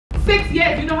6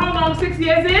 years. You know how long 6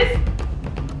 years is?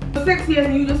 6 years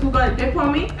and you just were gonna dip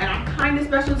on me and I'm kinda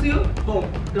special to you?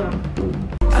 Boom, done.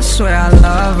 I swear I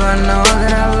love her, know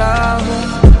that I love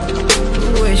her.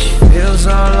 The way she feels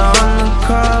all on the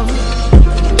cover,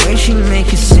 the way she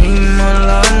make it seem all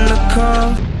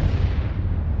undercover.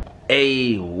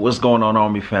 Hey, what's going on,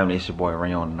 Army family? It's your boy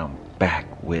Rayon and I'm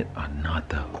back with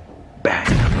another bang.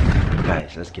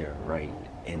 Guys, let's get right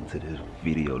into this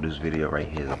video. This video right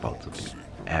here is about to be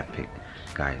epic.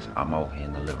 Guys, I'm out here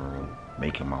in the living room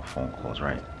making my phone calls,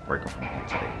 right? Working from home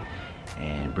today.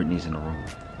 And Britney's in the room.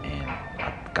 And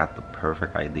I got the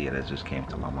perfect idea that just came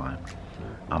to my mind.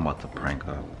 I'm about to prank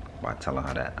her by telling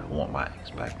her that I want my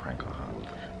ex back, prank her.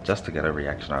 Just to get a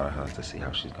reaction out of her to see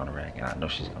how she's gonna react. And I know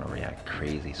she's gonna react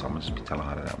crazy. So I'm gonna just be telling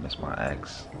her that I miss my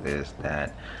ex, this,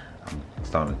 that. I'm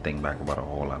starting to think back about a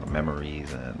whole lot of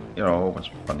memories and, you know, a whole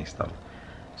bunch of funny stuff.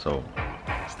 So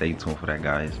stay tuned for that,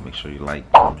 guys. Make sure you like,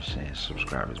 comment, share, and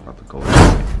subscribe. It's about to go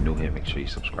down. If you're new here, make sure you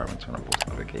subscribe and turn on post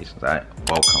notifications. Alright,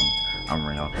 welcome. I'm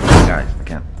Rayon. Guys,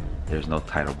 again, there's no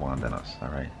tighter bond than us.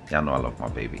 Alright, y'all know I love my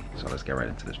baby. So let's get right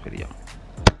into this video.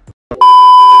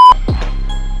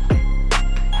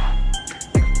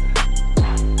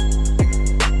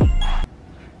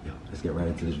 Yo, let's get right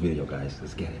into this video, guys.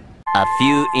 Let's get it. A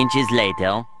few inches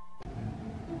later.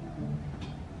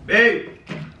 Babe!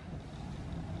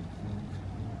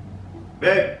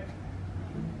 Babe!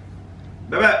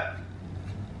 Babe!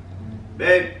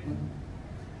 Babe!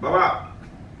 Baba!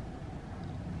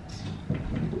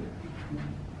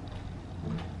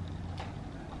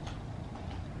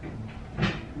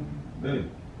 Babe.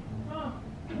 Oh,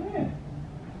 Come here.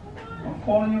 I'm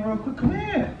calling you real quick. Come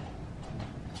here.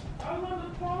 I'm on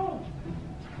the phone.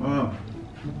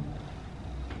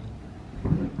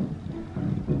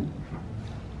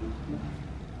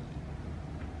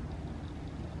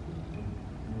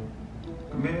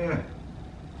 Come here.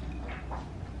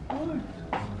 What?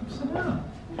 Sit down.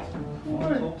 I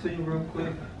want to talk to you real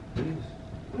quick. Please.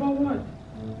 About what?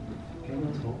 Can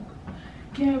we talk?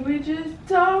 Can we just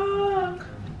talk?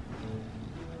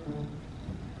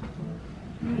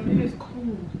 Man, it is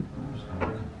cold.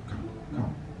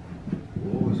 Come.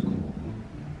 You're always cool.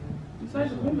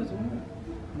 Besides the room is warm.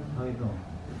 How you doing?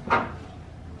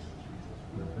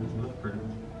 You look pretty.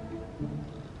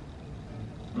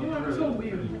 You know, it's so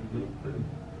weird. You look pretty.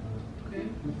 Okay.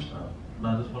 No,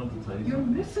 I just wanted to tell you You're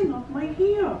something. missing off my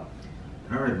hair.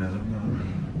 Alright, man. Let me know.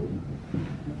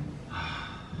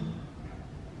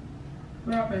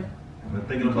 What happened? I've been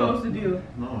thinking You about... closed the deal.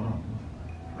 No.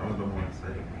 I was the one to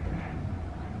say it.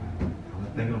 I've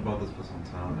been thinking about this for some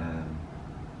time, and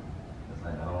it's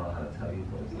like, I don't know how to tell you,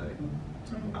 but it's like,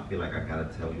 I feel like I gotta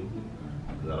tell you,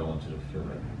 because I don't want you to feel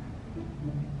like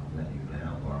I'm letting you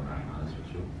down, or I'm not honest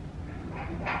with you.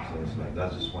 So it's like,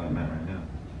 that's just where I'm at right now.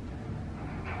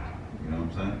 You know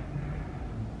what I'm saying?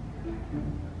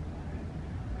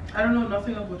 I don't know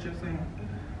nothing of what you're saying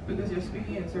because you're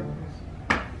speaking in circles.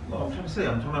 No, I'm trying to say,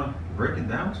 I'm trying to break it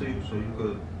down to you so you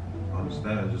could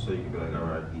understand it, just so you could be like,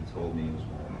 alright, he told me what's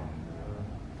going on.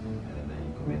 And then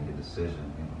you can make a decision,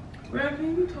 you know. Ray,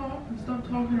 can you talk and stop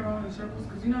talking around in circles?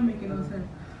 Because you're not making no sense.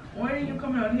 Why are you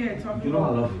coming out here and talking You know I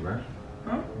about... love you, right?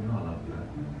 Huh? You know I love you, right?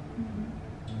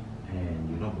 And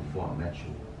you know before I met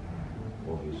you,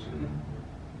 obviously,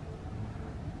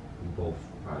 we both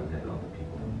probably had other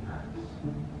people in the past,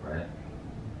 right?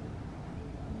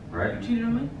 Right? You cheated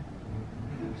on me?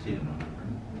 Cheated on me,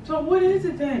 right? So what is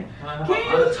it then? Can you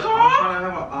I'm talk? trying to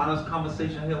have an honest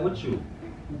conversation here with you.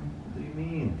 What do you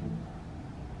mean?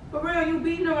 But Ray, you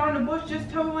beating around the bush, just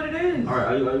tell me what it is. Alright,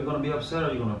 are you gonna be upset or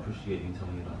are you gonna appreciate me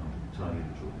telling you the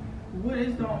truth? What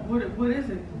is what is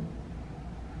it?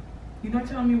 You're not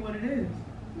telling me what it is.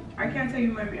 I can't tell you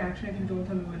my reaction if you don't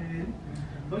tell me what it is.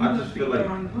 But you I just just feel beating like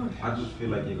around the bush. I just feel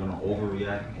like you're gonna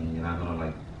overreact and you're not gonna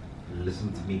like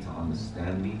listen to me to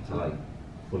understand me, to like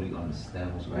fully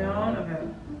understand what's going on. Rayon, okay.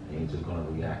 And you're just gonna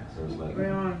react. So it's like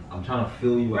Rayon. I'm trying to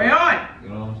feel you out. Rayon! You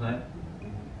know what I'm saying?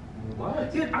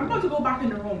 What? Dude, I'm about to go back in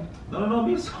the room. No,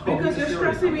 be so. Because you're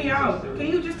stressing me out. Can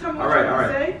you just tell me what you're going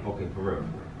to say? Okay, for real.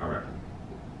 Alright.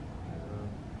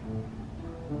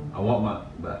 I want my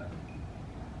back.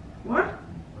 What?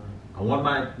 I want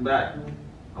my back.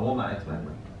 I want my ex back.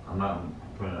 I'm not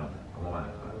putting it out there. I want my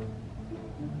ex back.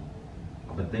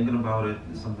 I've been thinking about it.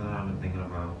 It's something that I've been thinking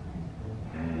about.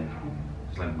 And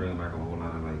it's like bringing back a whole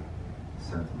lot of like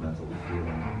sentimental feeling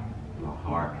in my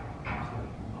heart. It's like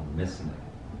I'm missing it.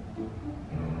 You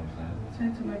know what I'm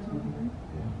saying? Sentimental.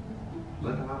 Yeah. It's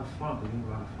like a lot of fun. It's a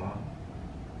lot of fun.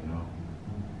 You know?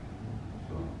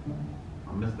 So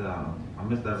I miss that. I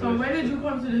miss that relationship. So when did you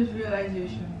come to this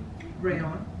realization, Rayon?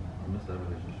 I miss that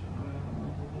relationship.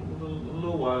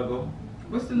 while ago.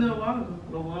 What's the little while ago?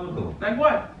 A little while ago. Like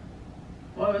what?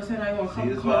 All of a sudden I want to come. See,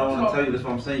 this is what I want to tell you. This is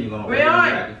what I'm saying. You're gonna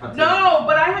Rayon, no,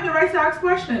 but I have the right to ask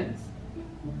questions.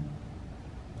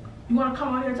 You want to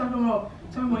come out here talking about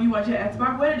you want your ex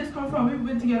back? Where did this come from? We've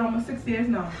been together almost 6 years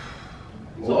now.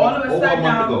 So all of a sudden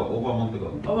now. Over a month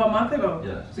ago. Over a month ago.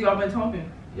 Yes. So y'all been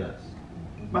talking. Yes.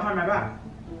 Behind my back.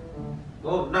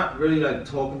 Well, not really like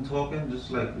talking, just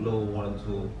like little 1 or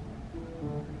 2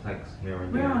 texts here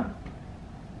and there. Rayon,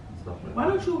 Stuff like why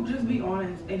don't you just be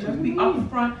honest and just be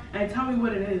upfront and tell me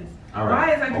what it is? All right.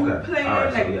 Why is like you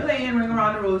playing playing ring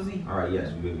around the rosy? All right,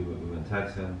 yes, we've been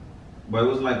texting, but it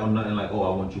wasn't like on nothing like, oh,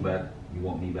 I want you back, you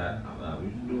want me back.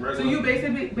 So you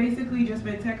basically just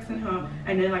been texting her,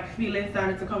 and then like feelings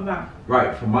started to come back.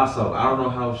 Right, for myself, I don't know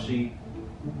how she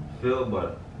feel,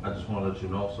 but I just want to let you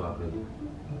know so I could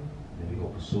maybe go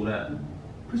pursue that.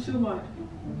 Pursue what?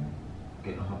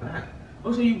 Getting her back.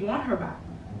 Oh, so you want her back?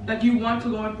 Like you want to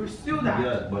go and pursue that?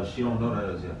 Yeah, but she don't know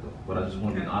that as yet though. But I just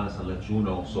want to be honest and let you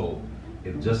know. So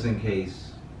if just in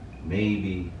case,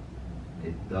 maybe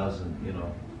it doesn't, you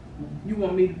know. You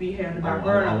want me to be here in the back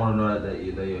burner? I want to know that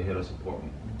you're here to support me.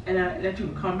 And that you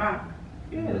come back.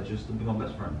 Yeah, that you're still be my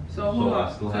best friend. So hold on.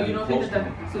 I still have you close to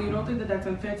me. So you don't think that that's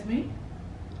unfair to me?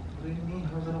 What do you mean?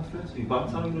 How's that unfair to you? But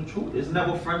I'm telling you the truth. Isn't that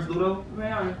what friends do though?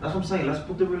 Rayon. That's what I'm saying. Let's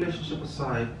put the relationship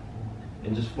aside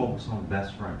and just focus on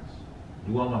best friends.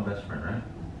 You are my best friend, right?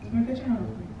 We're gonna get your hand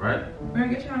off me. Right? We're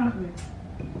gonna get your hand off me.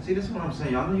 See, this is what I'm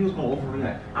saying. Y'all knew you was gonna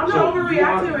overreact. I'm not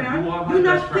overreacting, Rayon. You're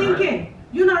not thinking. Right?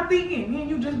 You're not thinking. Me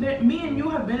and you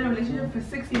have been in a relationship for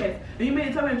 6 years. And you made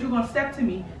it tell me that you're gonna step to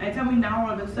me and tell me now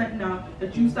all of a sudden now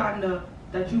that you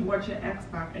that you want your ex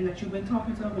back and that you've been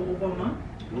talking to her for over a month.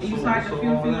 And you started to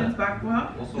feel feelings back for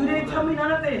her. You didn't tell me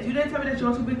none of this. You didn't tell me that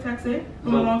y'all two been texting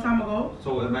from a long time ago.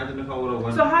 So imagine if I would have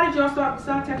went. So how did y'all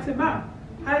start texting back?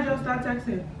 How did y'all start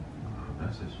texting?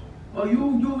 Message. Oh,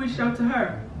 you reached out to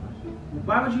her.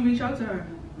 Why would you reach out to her?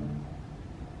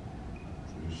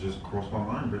 It just crossed my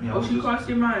mind, Britney. Oh, she crossed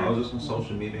your mind. I was just on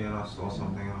social media and I saw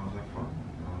something and I was like, fuck,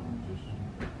 just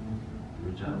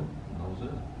reach out. That was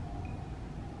it.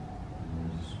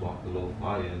 And it just sparked a little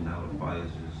fire and now the fire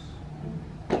is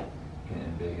just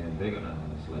getting bigger and bigger now.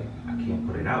 And it's like, I can't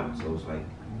put it out. So it's like,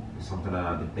 it's something that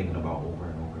I've been thinking about over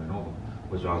and over and over.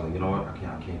 Which I was like, you know what, I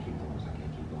can't keep doing this. I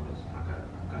can't keep doing this. I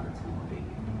gotta tell my baby.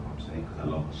 You know what I'm saying? Because I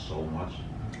love her so much.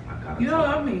 You don't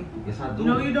love me. Yes, I do.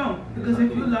 No, you don't. Because yes,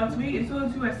 if you loved me, as soon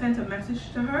as you had sent a message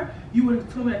to her, you would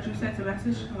have told me that you sent a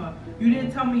message to her. You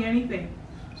didn't tell me anything.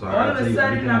 So all of a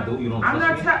sudden, I'm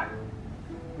not.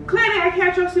 Clearly, I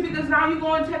can't trust you because now you're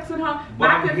going texting her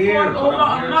back and forth over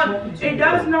a month. It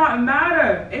does not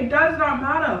matter. It does not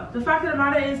matter. The fact of the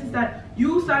matter is that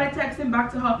you started texting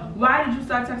back to her. Why did you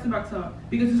start texting back to her?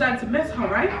 Because you started to miss her,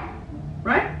 right?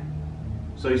 Right?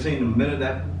 So you're saying the minute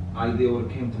that idea would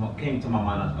have came to my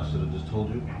mind, I should have just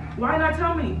told you? Why not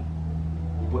tell me?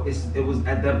 But it was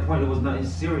at that point, it was nothing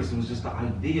serious. It was just the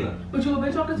idea. But you've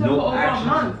been talking to her for over a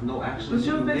month. No action. But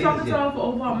you've been talking to her for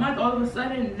over a month. All of a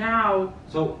sudden now,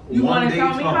 so you want to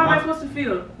tell me how am I supposed to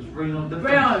feel? It's really no difference.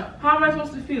 Rayon, how am I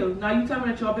supposed to feel? Now you tell me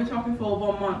that y'all been talking for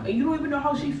over a month and you don't even know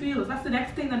how she feels. That's the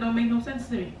next thing that don't make no sense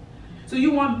to me. So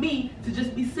you want me to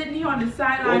just be sitting here on the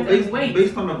sidelines and wait?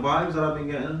 Based on the vibes that I've been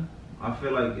getting, I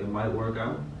feel like it might work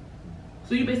out.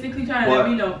 So you basically trying to let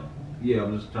me know? Yeah,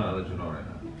 I'm just trying to let you know right now.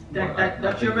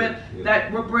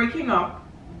 That we're breaking up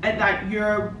and that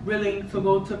you're willing to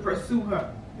go to pursue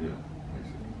her. Yeah.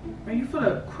 Man, you full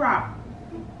of crap.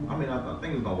 I mean, I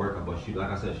think it's gonna work out, but she, like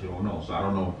I said, she don't know. So I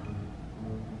don't know.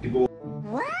 People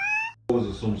always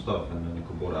assume stuff, and then it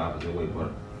could go the opposite way.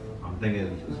 But I'm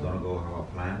thinking it's gonna go how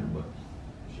I planned, but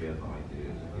she has no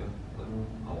idea. But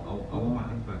I want my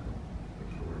impact for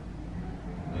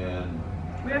sure. And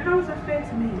Rayon, how is that fair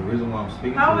to me? the reason why I'm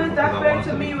speaking how to is you that fair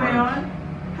to me, Rayon?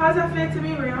 How's that fair to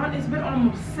me, Rayon? It's been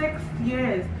almost 6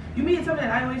 years. You mean to tell me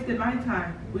that I wasted my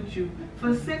time with you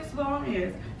for 6 long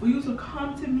years for you to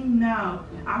come to me now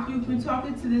after you've been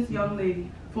talking to this young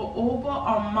lady for over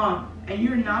a month and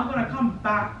you're now gonna come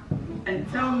back and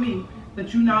tell me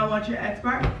that you now want your ex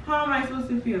back? How am I supposed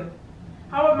to feel?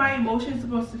 How are my emotions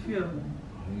supposed to feel?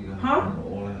 Huh?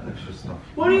 All that extra stuff.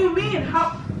 What do you mean?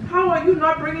 How are you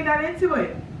not bringing that into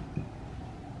it?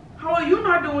 How are you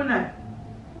not doing that?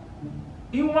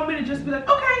 You want me to just be like,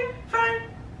 okay, fine.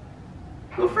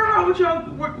 Go figure out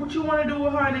what you want to do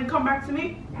with her and then come back to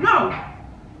me? No.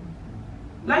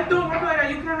 Life don't work like that.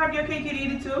 You can't have your cake and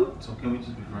eat it too. So can we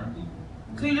just be friends?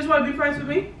 So you just want to be friends with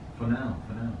me? For now.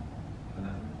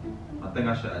 I think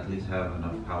I should at least have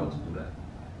enough power to do that.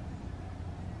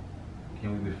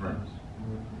 Can we be friends?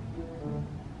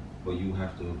 But you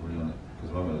have to agree on it.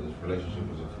 Because remember, this relationship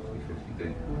was a 50-50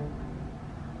 thing.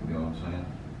 You know what I'm saying?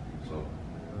 So,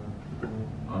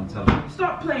 I'm telling you.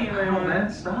 Stop playing, Rayon. Oh,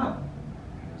 man, stop.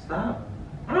 Stop.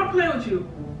 I'm not playing with you.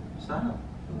 Stop.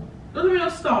 Don't let me know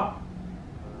stop.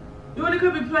 You only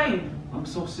could be playing. I'm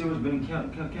so serious, Britney.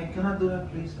 Can I do that,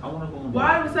 please? I want to go on.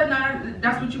 Why all of a sudden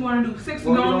that's what you want to do? 6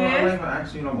 long years? I'm not even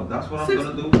asking you no more. That's what I'm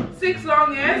gonna do. 6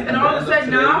 long years, and all of a sudden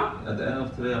now. At the end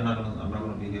of today, I'm not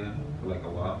gonna be here for like a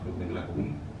while, for maybe like a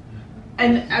week.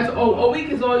 And as a week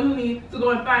is all you need to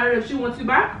go and find her if she wants you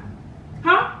back,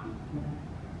 huh?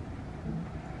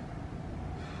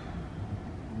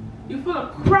 You full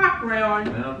of crap, Rayon.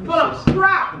 Full of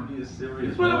crap. You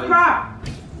full of crap.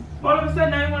 All of a sudden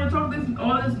now you want to talk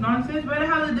all this nonsense. Where the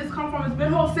hell did this come from? It's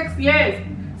been a whole 6 years.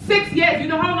 6 years. You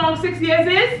know how long 6 years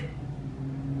is?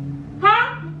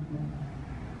 Huh?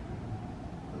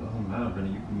 It doesn't matter,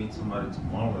 Britney. You can meet somebody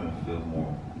tomorrow and feel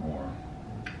more.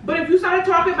 But if you started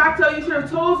talking back to her, you should have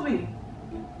told me.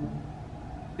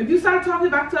 If you started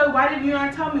talking back to her, why didn't you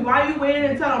not tell me? Why are you waiting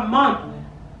until a month?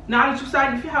 Now that you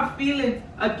started to have feelings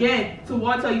again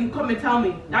towards her, you come and tell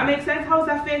me. That makes sense? How is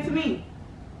that fair to me?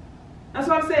 That's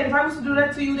what I'm saying. If I was to do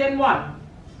that to you, then what?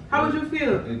 How would you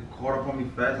feel? It caught up on me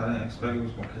fast. I didn't expect it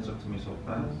was gonna catch up to me so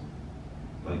fast.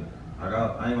 Like,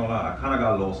 I ain't gonna lie, I kinda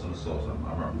got lost in the sauce. I'm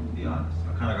gonna be honest.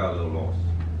 I kinda got a little lost.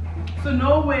 So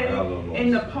nowhere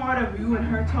in the part of you and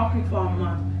her talking for a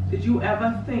month did you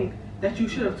ever think that you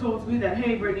should have told me that,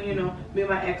 hey Britney, you know, me and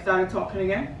my ex started talking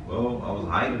again? Well, I was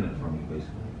hiding it from you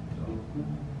basically. So.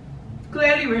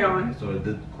 Clearly, Rayon. So it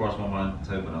did cross my mind to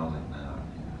tell you, but I was like, nah, I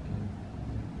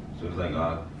can't. So it's like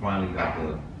I finally got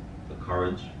the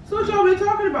courage. So what y'all been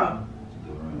talking about? To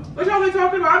do it right now. What y'all been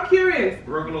talking about? I'm curious.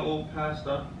 Regular old past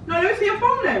stuff. No, let me see your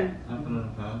phone then. Happened in the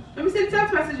past. Let me see the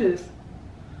text messages.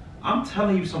 I'm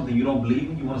telling you something you don't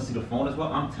believe in. You want to see the phone as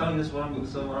well? I'm telling you this what I want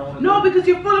to do. No, because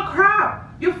you're full of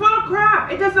crap. You're full of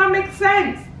crap. It does not make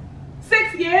sense.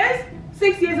 6 years?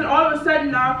 6 years, and all of a sudden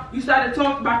now you started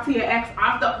talking back to your ex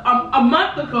after a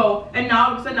month ago, and now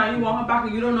all of a sudden now you want her back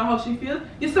and you don't know how she feels.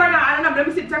 You starting out, I don't know, but let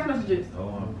me see the text messages.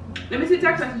 Oh, let me see the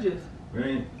text messages.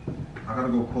 Rayon, I gotta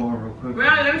go call her real quick.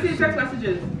 Rayon, let me see the text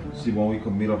messages. See when we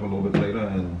can meet up a little bit later,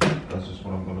 and that's just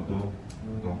what I'm gonna do.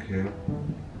 Don't care.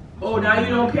 Oh, now you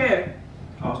don't care.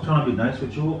 I was trying to be nice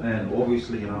with you, and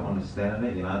obviously you're not understanding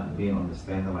it. You're not being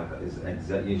understanding like that. It's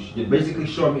exactly. You're basically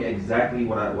showing me exactly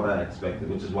what I expected,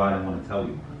 which is why I didn't want to tell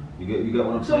you. You get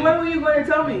what I'm saying? So when were you going to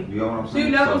tell me? You get what I'm saying? So you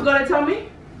never was going to tell me?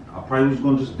 I probably was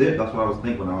going to just dip. That's what I was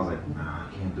thinking. I was like, nah, I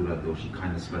can't do that though. She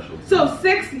kind of special. So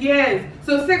 6 years.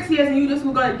 So 6 years, and you just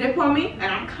were going to dip on me, and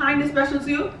I'm kind of special to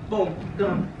you. Boom,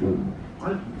 done.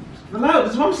 Relax.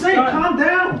 That's what I'm saying. Done. Calm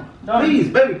down, Done. please,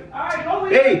 baby. All right, go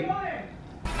with Hey. it.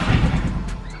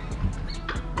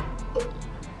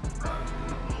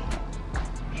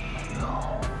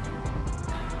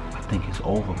 I think it's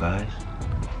over, guys.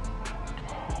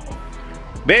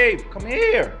 Babe, come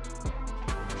here.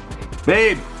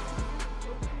 Babe,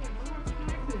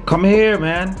 come here,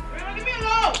 man. Leave me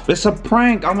alone. It's a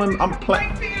prank. I'm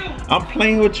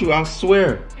playing with you. I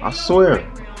swear. I swear.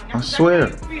 I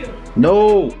swear.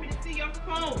 No.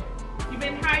 You've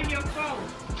been hiding your phone.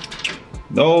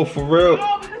 No, for real.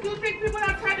 No, because you think people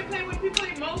are trying to play with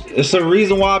people's emotions. It's the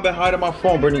reason why I've been hiding my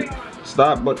phone, Britney.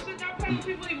 Stop, but. You should not play with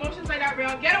people's emotions like that,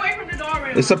 Rayon. Get away from the door,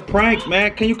 Rayon. It's a prank,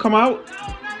 man. Can you come out? No,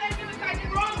 not letting you inside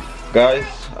your room. Guys,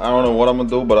 I don't know what I'm gonna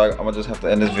do, but I'm gonna just have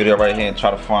to end this video right here and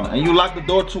try to find it. And you lock the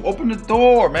door too. Open the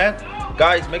door, man.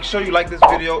 Guys, make sure you like this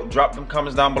video. Drop them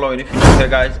comments down below. And if you're new here,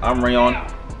 guys, I'm Rayon.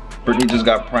 Britney just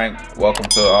got pranked. Welcome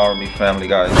to our me family,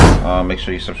 guys. Make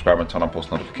sure you subscribe and turn on post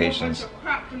notifications.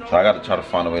 So I gotta try to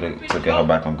find a way to get her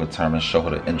back on good terms and show her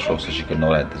the intro so she can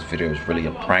know that this video is really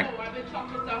a prank. I've been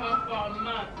talking to her for a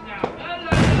month now.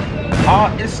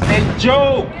 Oh, it's a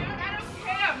joke. I don't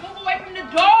care. Move away from the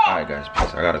door. Alright, guys,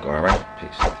 peace. I gotta go, alright?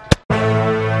 Peace.